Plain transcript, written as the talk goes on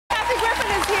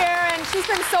she's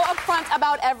been so upfront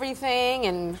about everything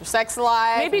and her sex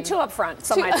life. Maybe too upfront,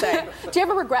 some might say. Do you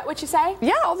ever regret what you say?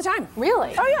 Yeah, all the time.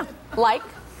 Really? Oh, yeah. Like?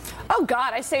 Oh,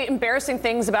 God, I say embarrassing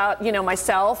things about, you know,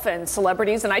 myself and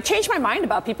celebrities, and I change my mind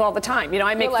about people all the time. You know,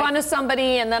 I make fun of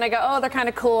somebody, and then I go, oh, they're kind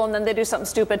of cool, and then they do something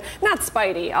stupid. Not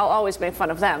Spidey. I'll always make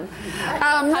fun of them.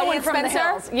 No one from the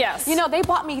hills. Yes. You know, they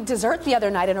bought me dessert the other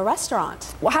night in a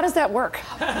restaurant. Well, how does that work?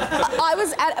 I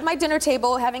was at my dinner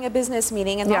table having a business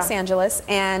meeting in Los Angeles,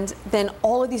 and then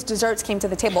all of these desserts came to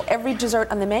the table, every dessert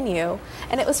on the menu,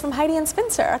 and it was from Heidi and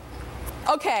Spencer.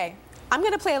 Okay. I'm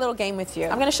going to play a little game with you.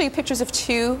 I'm going to show you pictures of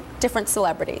 2 different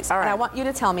celebrities. All right. And I want you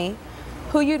to tell me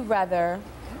who you'd rather...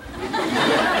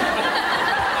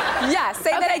 Yes,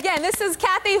 say that again. This is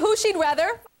Kathy, who she'd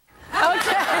rather...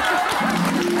 Okay.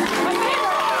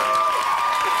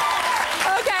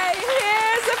 Okay,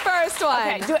 here's the first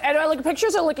one. Okay, do I look at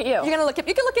pictures or look at you? You're gonna look at,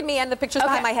 you can look at me and the pictures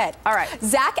behind my head. All right.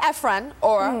 Zac Efron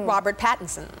or Robert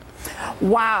Pattinson.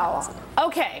 Wow.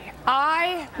 Okay.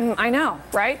 I know,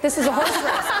 right? This is a horse race.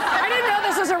 I didn't know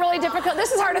this was a really difficult.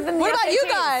 This is harder than the What about SATs. you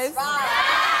guys?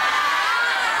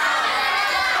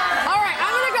 All right,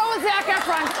 I'm gonna go with Zac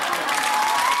Efron.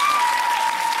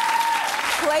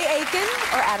 Clay Aiken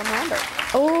or Adam Lambert?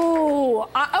 Ooh,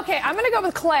 okay, I'm gonna go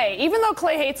with Clay. Even though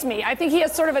Clay hates me, I think he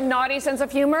has sort of a naughty sense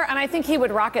of humor, and I think he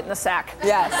would rock it in the sack.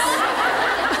 Yes.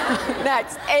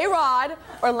 Next, A-Rod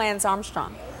or Lance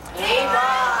Armstrong?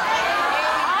 A-Rod.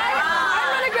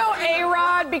 I'm gonna go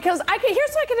A-Rod because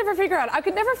here's what I could never figure out. I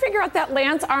could never figure out that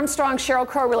Lance Armstrong-Sheryl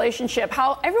Crow relationship.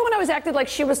 How everyone always acted like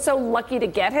she was so lucky to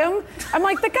get him. I'm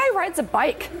like, the guy rides a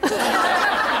bike. Big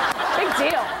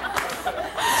deal.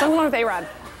 So I'm going with A-Rod.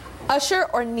 Usher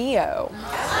or Neo? Oh,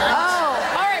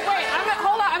 all right, wait.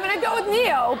 Hold on. I'm going to go with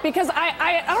Neo because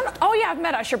I don't know. Oh, yeah, I've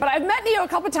met Usher, but I've met Neo a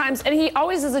couple times, and he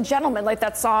always is a gentleman, like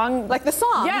that song. Like the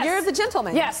song? Yes. You're the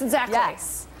gentleman. Yes, exactly.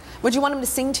 Yes. Would you want him to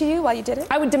sing to you while you did it?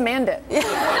 I would demand it. And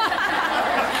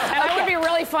it would be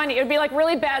really funny. It would be like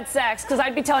really bad sex because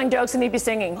I'd be telling jokes and he'd be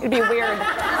singing. It'd be weird.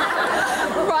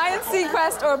 Ryan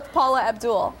Seacrest or Paula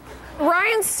Abdul?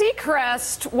 Ryan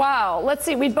Seacrest, wow. Let's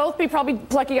see, we'd both be probably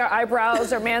plucking our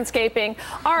eyebrows or manscaping.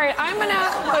 All right, I'm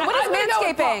gonna... Wait, what is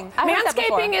manscaping?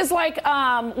 Manscaping is like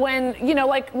when, you know,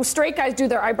 like straight guys do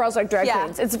their eyebrows like drag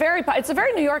queens. It's a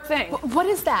very New York thing. What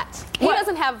is that? He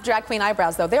doesn't have drag queen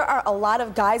eyebrows, though. There are a lot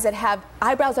of guys that have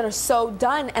eyebrows that are so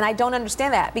done, and I don't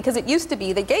understand that because it used to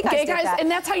be the gay guys did that.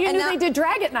 And that's how you knew they did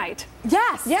drag at night.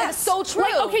 Yes. Yes. It's so true.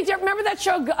 Like, okay, do you remember that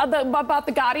show about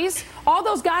the Gottis? All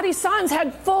those Gotti sons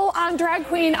had full-on drag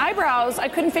queen eyebrows. I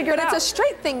couldn't figure it out. It's a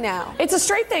straight thing now. It's a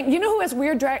straight thing. You know who has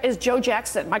weird drag is Joe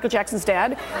Jackson, Michael Jackson's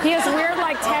dad. He has weird,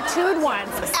 like, tattooed ones.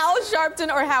 Al Sharpton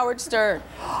or Howard Stern?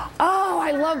 Oh,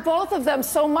 I love both of them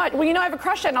so much. Well, you know, I have a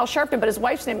crush on Al Sharpton, but his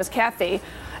wife's name is Kathy.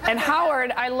 And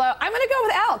Howard, I'm going to go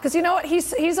with Al, because you know what?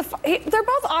 They're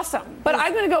both awesome, but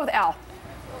I'm going to go with Al.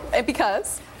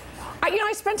 Because? You know,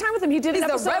 I spent time with him. He did an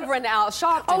episode. He's the Reverend Al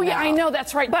Sharpton. Oh, yeah, I know,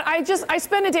 that's right. But I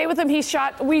spent a day with him.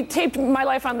 We taped My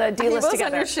Life on the D-List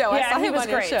together. He was on your show. Yeah, I saw him was on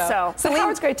your great. show. So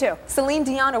Howard's great, too. Celine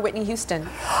Dion or Whitney Houston?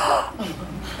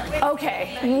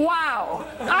 Okay, wow.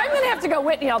 I'm going to have to go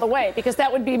Whitney all the way because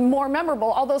that would be more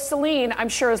memorable. Although Celine, I'm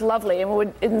sure, is lovely and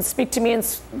would speak to me in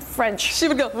French. She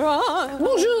would go,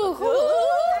 bonjour.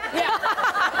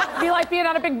 Yeah. Be like being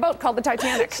on a big boat called the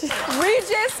Titanic.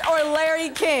 Regis or Larry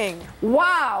King?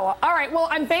 Wow. All right, well,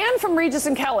 I'm banned from Regis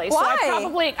and Kelly. Why?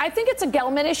 So I think it's a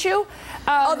Gelman issue.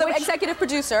 The executive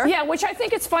producer. Yeah, which I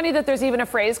think it's funny that there's even a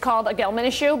phrase called a Gelman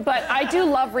issue, but I do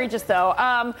love Regis, though.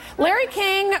 Larry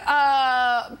King,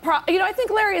 you know, I think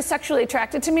Larry is sexually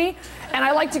attracted to me, and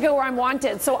I like to go where I'm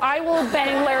wanted, so I will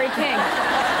bang Larry King.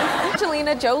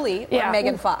 Angelina Jolie or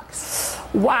Megan Fox?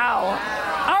 Wow.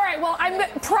 All right, well, I'm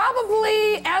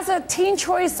probably, as a Teen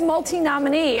Choice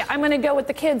multi-nominee, I'm going to go with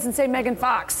the kids and say Megan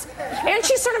Fox. And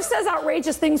she sort of says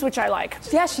outrageous things, which I like.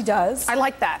 Yeah, she does. I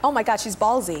like that. Oh, my God, she's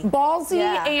ballsy. Ballsy,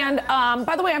 and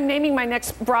by the way, I'm naming my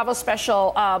next Bravo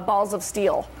special Balls of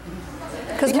Steel.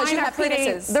 Because you have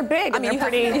penises. They're big. I mean, you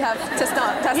have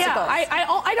testicles. Yeah,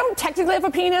 I don't technically have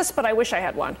a penis, but I wish I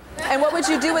had one. And what would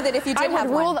you do with it if you did have one? I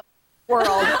would rule the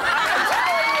world.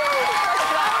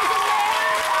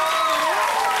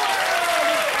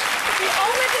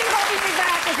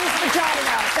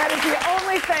 That is the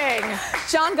only thing.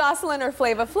 Jon Gosselin or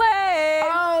Flava Flav?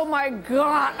 Oh my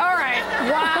God! All right.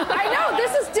 Wow. I know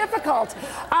this is difficult.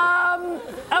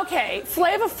 Okay,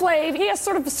 Flava Flav. He has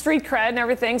sort of a street cred and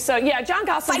everything. So yeah, Jon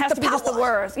Gosselin has to be just the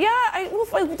worst. Yeah,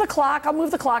 the clock. I'll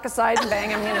move the clock aside and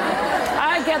bang him. You know,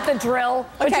 I get the drill.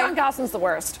 But Jon Gosselin's the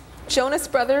worst. Jonas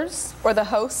Brothers or the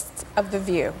hosts of The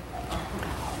View?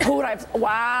 Who would I?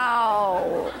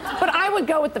 Wow. But I would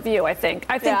go with The View, I think.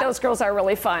 I think those girls are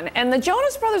really fun. And the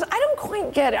Jonas Brothers, I don't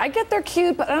quite get it. I get they're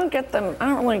cute, but I don't get them. I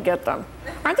don't really get them.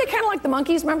 Aren't they kind of like the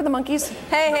Monkees? Remember the Monkees?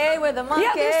 Hey, hey, we're the Monkees.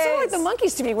 Yeah, they're sort of like the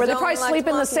Monkees to me, where they probably sleep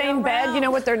in the same bed, you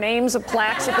know, with their names of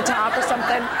plaques at the top or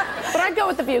something. But I'd go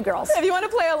with The View girls. If you want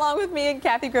to play along with me and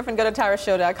Kathy Griffin, go to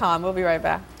tyrashow.com. We'll be right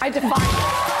back. I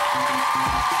defy